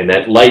 And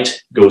that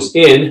light goes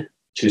in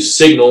to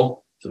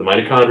signal to the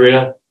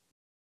mitochondria,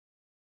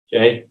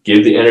 okay,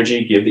 give the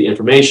energy, give the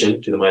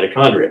information to the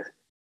mitochondria.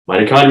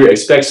 Mitochondria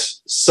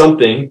expects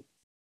something,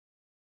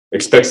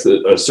 expects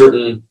a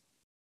certain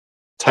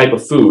type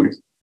of food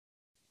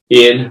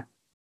in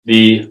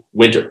the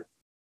winter.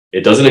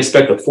 It doesn't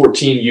expect a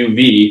 14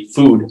 UV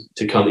food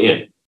to come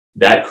in.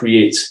 That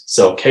creates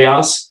cell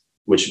chaos,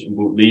 which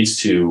leads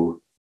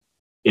to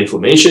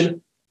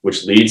inflammation,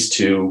 which leads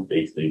to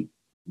basically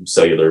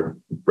cellular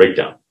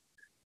breakdown.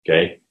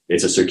 Okay,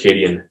 it's a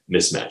circadian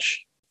mismatch.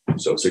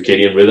 So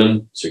circadian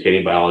rhythm,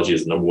 circadian biology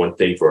is the #1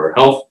 thing for our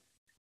health.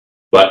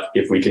 But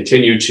if we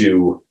continue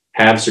to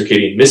have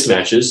circadian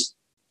mismatches,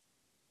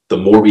 the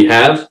more we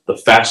have, the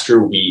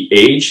faster we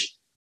age,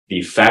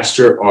 the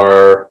faster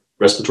our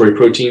respiratory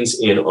proteins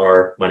in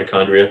our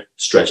mitochondria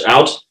stretch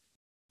out,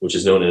 which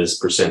is known as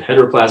percent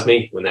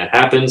heteroplasmy. When that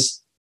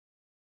happens,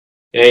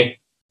 okay,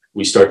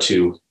 we start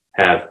to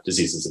have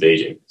diseases of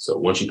aging. So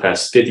once you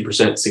pass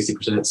 50%,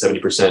 60%,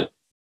 70%,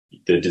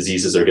 the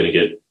diseases are going to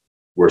get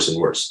worse and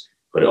worse.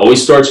 But it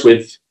always starts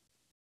with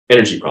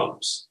energy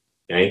problems,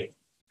 okay?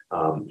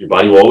 Your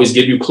body will always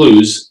give you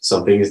clues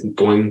something is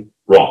going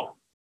wrong,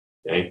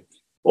 okay?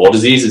 All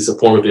disease is a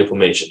form of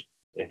inflammation,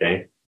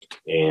 okay?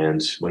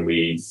 And when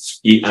we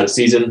eat out of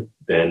season,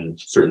 then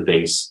certain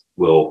things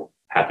will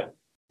happen.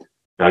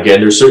 Now, again,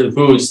 there's certain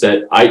foods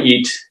that I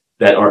eat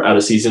that are out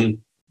of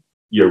season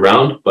year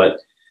round, but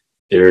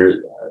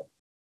they're,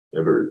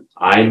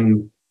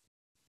 I'm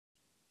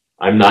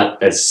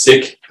not as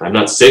sick. I'm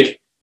not sick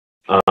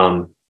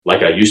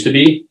like I used to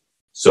be.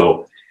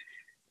 So,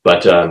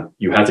 but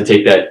you have to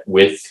take that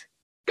with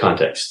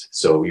context.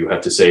 So you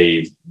have to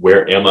say,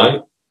 where am I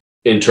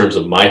in terms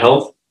of my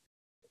health,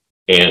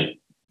 and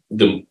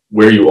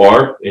where you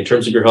are in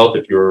terms of your health.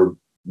 If you're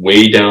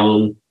way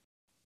down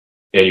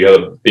and you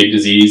have a big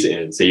disease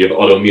and say you have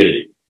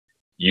autoimmunity,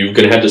 you're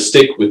going to have to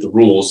stick with the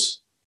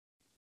rules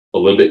a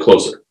little bit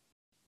closer.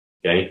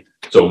 Okay.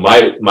 So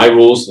my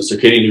rules, the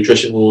circadian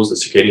nutrition rules, the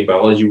circadian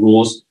biology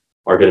rules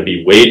are going to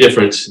be way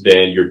different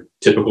than your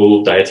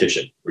typical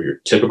dietitian or your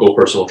typical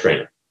personal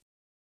trainer.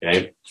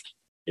 Okay.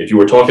 If you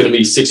were talking to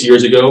me 6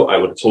 years ago, I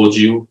would have told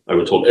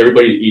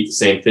everybody to eat the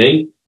same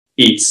thing,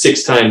 eat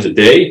 6 times a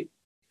day,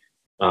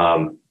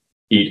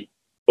 eat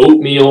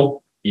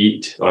oatmeal,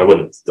 I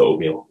wouldn't do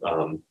oatmeal.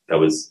 That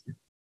was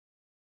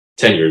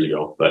 10 years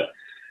ago, but,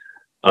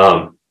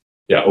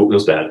 yeah,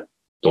 oatmeal's bad.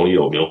 Don't eat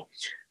oatmeal.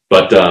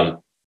 But,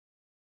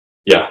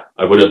 yeah,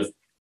 I would have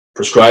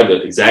prescribed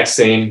the exact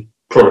same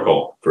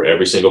protocol for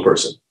every single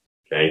person.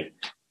 Okay.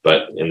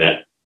 But in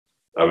that,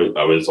 I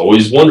was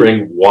always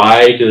wondering,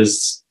 why do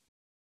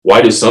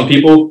some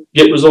people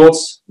get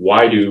results?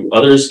 Why do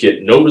others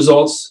get no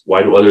results?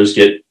 Why do others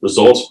get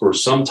results for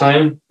some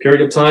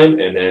period of time,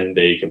 and then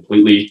they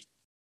completely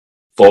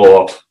fall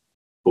off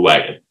the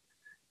wagon?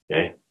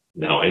 Okay,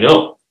 now I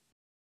know.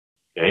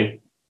 Okay,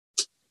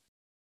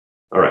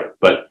 all right,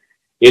 but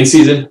in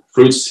season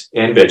fruits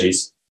and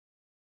veggies.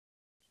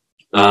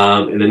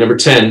 And then number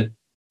 10.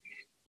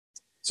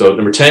 So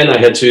number 10,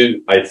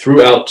 I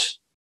threw out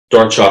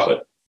dark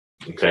chocolate.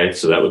 Okay,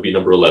 so that would be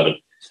number 11.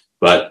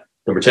 But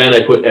number 10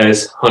 I put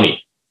as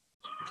honey.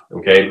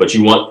 Okay, but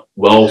you want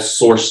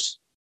well-sourced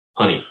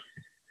honey.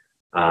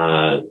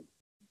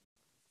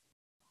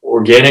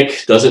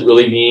 Organic doesn't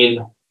really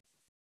mean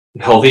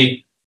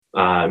healthy.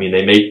 I mean,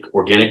 they make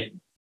organic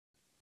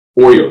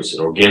Oreos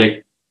and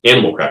organic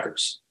animal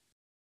crackers.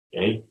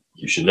 Okay,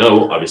 you should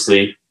know,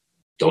 obviously,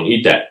 don't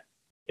eat that.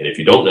 And if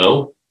you don't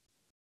know,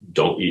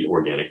 don't eat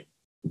organic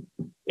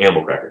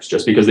animal crackers.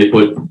 Just because they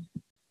put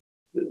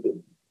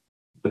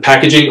the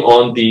packaging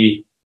on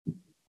the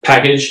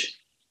package,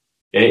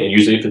 okay, and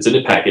usually if it's in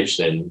the package,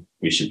 then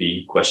we should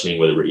be questioning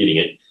whether we're eating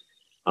it.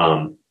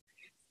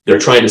 They're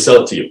trying to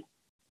sell it to you.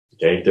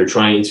 Okay, they're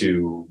trying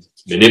to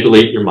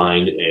manipulate your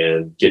mind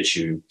and get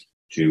you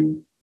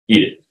to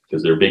eat it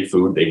because they're big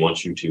food. They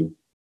want you to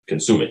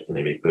consume it, and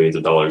they make billions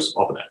of dollars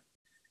off of that.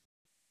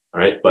 All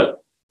right,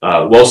 but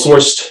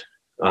well-sourced,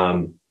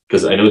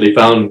 because I know they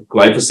found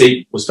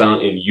glyphosate was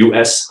found in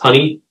U.S.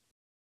 honey.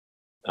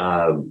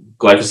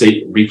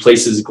 Glyphosate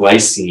replaces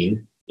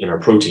glycine in our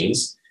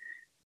proteins.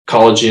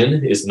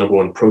 Collagen is the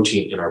 #1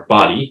 protein in our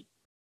body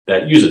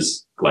that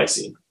uses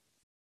glycine.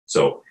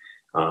 So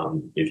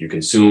if you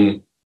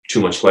consume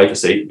too much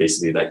glyphosate,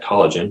 basically that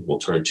collagen will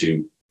turn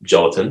to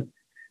gelatin,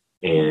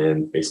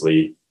 and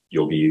basically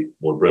you'll be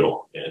more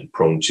brittle and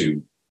prone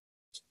to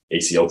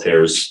ACL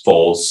tears,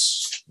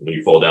 falls. When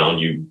you fall down,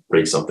 you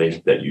break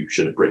something that you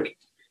shouldn't break.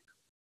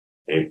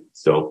 Okay,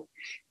 so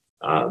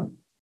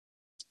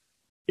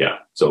yeah,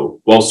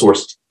 so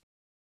well-sourced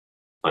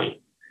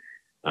honey.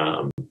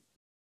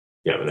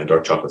 Yeah, and then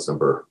dark chocolate's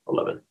number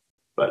 11.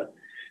 But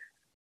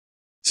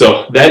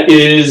so that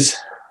is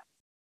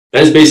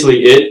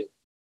basically it.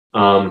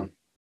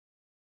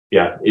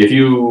 Yeah, if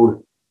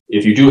you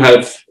do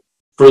have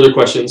further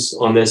questions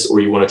on this, or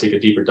you want to take a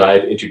deeper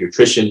dive into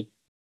nutrition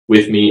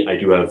with me, I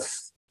do have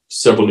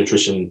several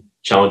nutrition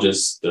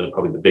challenges.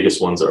 Probably the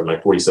biggest ones are my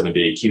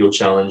 47-day keto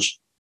challenge,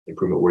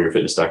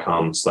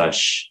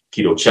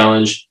 improvementwarriorfitness.com/keto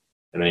challenge.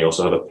 And then I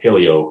also have a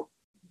paleo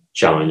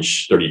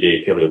challenge,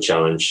 30-day paleo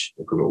challenge,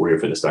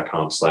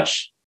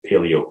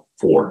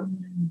 improvementwarriorfitness.com/paleo4,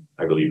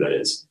 I believe that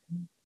is.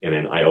 And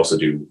then I also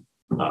do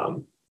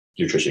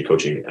nutrition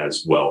coaching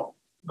as well,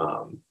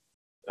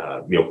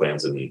 meal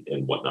plans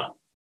and whatnot.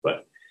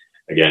 But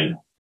again,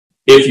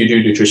 if you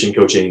do nutrition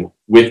coaching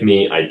with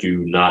me, I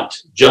do not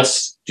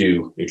just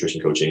do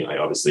nutrition coaching. I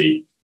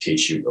obviously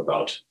teach you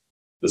about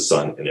the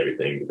sun and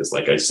everything, because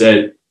like I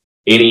said,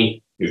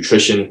 any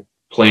nutrition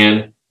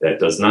plan that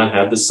does not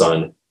have the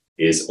sun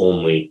is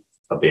only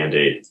a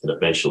Band-Aid, and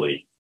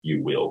eventually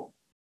you will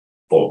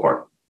fall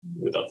apart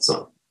without the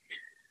sun.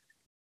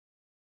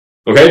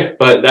 Okay,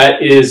 but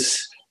that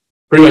is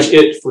pretty much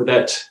it for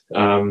that,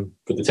 for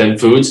the 10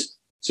 foods,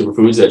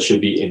 superfoods that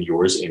should be in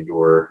yours and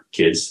your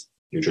kids'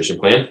 nutrition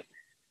plan.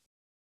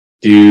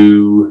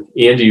 Ian,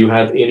 do you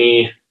have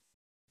any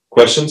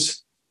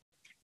questions?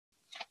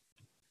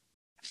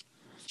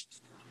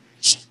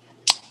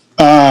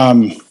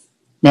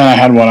 Man, I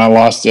had one. I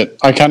lost it.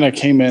 I kind of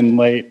came in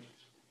late.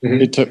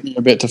 Mm-hmm. It took me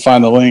a bit to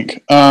find the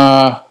link.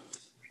 I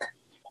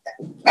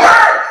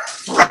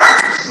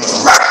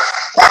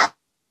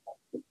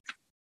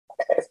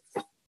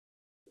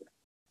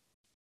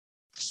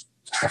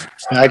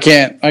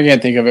can't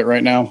think of it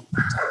right now.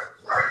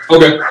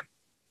 Okay,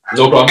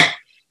 no problem.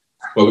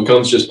 Well, if it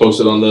comes, just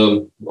post it on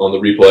the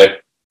replay.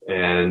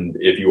 And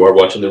if you are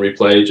watching the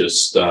replay,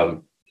 just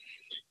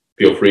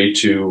feel free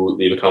to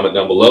leave a comment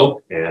down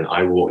below, and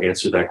I will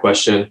answer that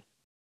question.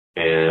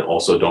 And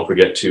also, don't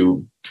forget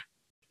to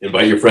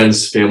invite your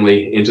friends,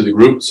 family into the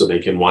group so they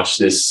can watch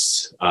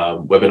this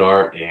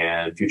webinar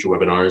and future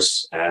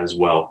webinars as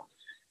well.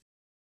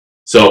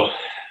 So,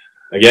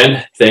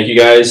 again, thank you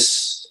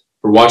guys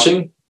for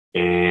watching,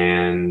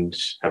 and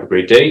have a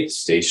great day.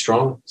 Stay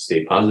strong,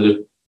 stay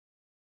positive,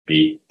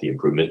 be the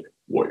improvement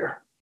warrior.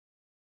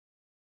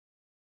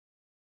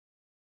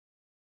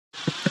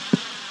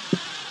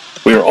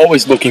 We are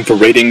always looking for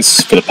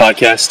ratings for the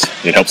podcast.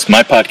 It helps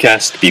my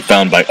podcast be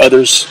found by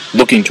others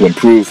looking to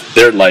improve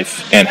their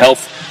life and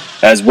health,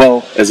 as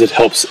well as it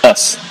helps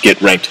us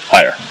get ranked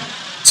higher.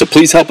 So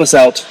please help us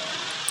out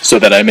so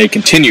that I may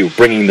continue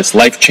bringing this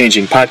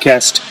life-changing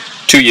podcast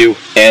to you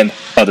and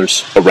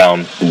others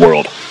around the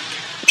world.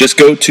 Just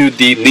go to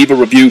the leave a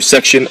review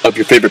section of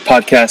your favorite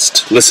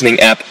podcast listening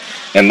app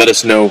and let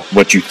us know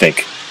what you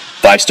think.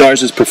 5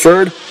 stars is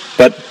preferred,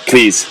 but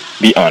please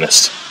be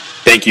honest.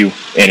 Thank you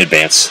in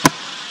advance.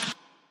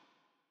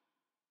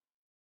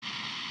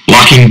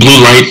 Blocking blue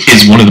light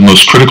is one of the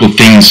most critical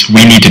things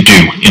we need to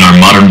do in our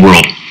modern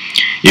world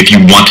if you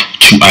want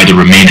to either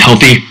remain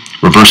healthy,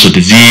 reverse a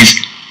disease,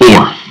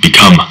 or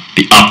become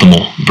the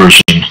optimal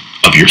version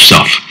of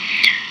yourself.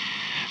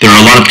 There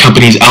are a lot of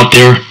companies out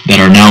there that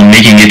are now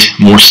making it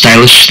more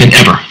stylish than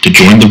ever to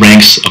join the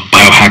ranks of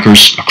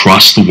biohackers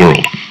across the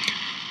world.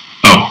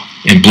 Oh,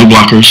 and blue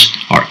blockers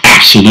are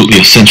absolutely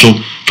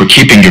essential for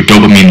keeping your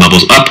dopamine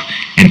levels up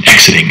and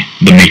exiting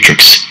the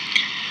matrix.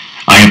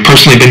 I have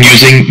personally been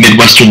using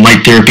Midwestern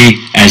Light Therapy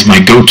as my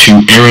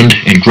go-to errand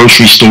and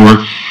grocery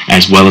store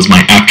as well as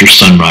my after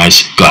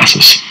sunrise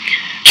glasses.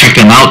 Check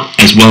them out,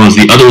 as well as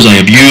the others I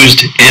have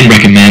used and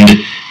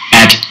recommend,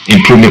 at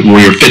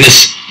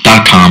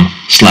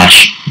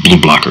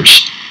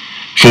improvementwarriorfitness.com/blueblockers.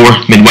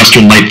 For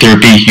Midwestern Light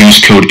Therapy, use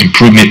code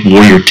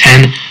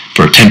IMPROVEMENTWARRIOR10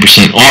 for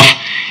 10% off,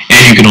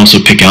 and you can also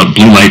pick out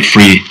blue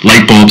light-free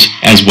light bulbs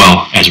as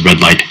well as red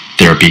light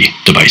therapy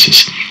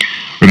devices.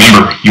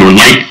 Remember, your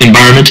light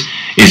environment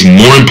is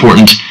more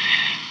important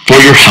for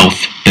your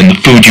health than the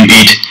food you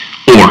eat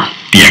or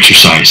the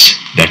exercise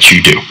that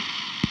you do.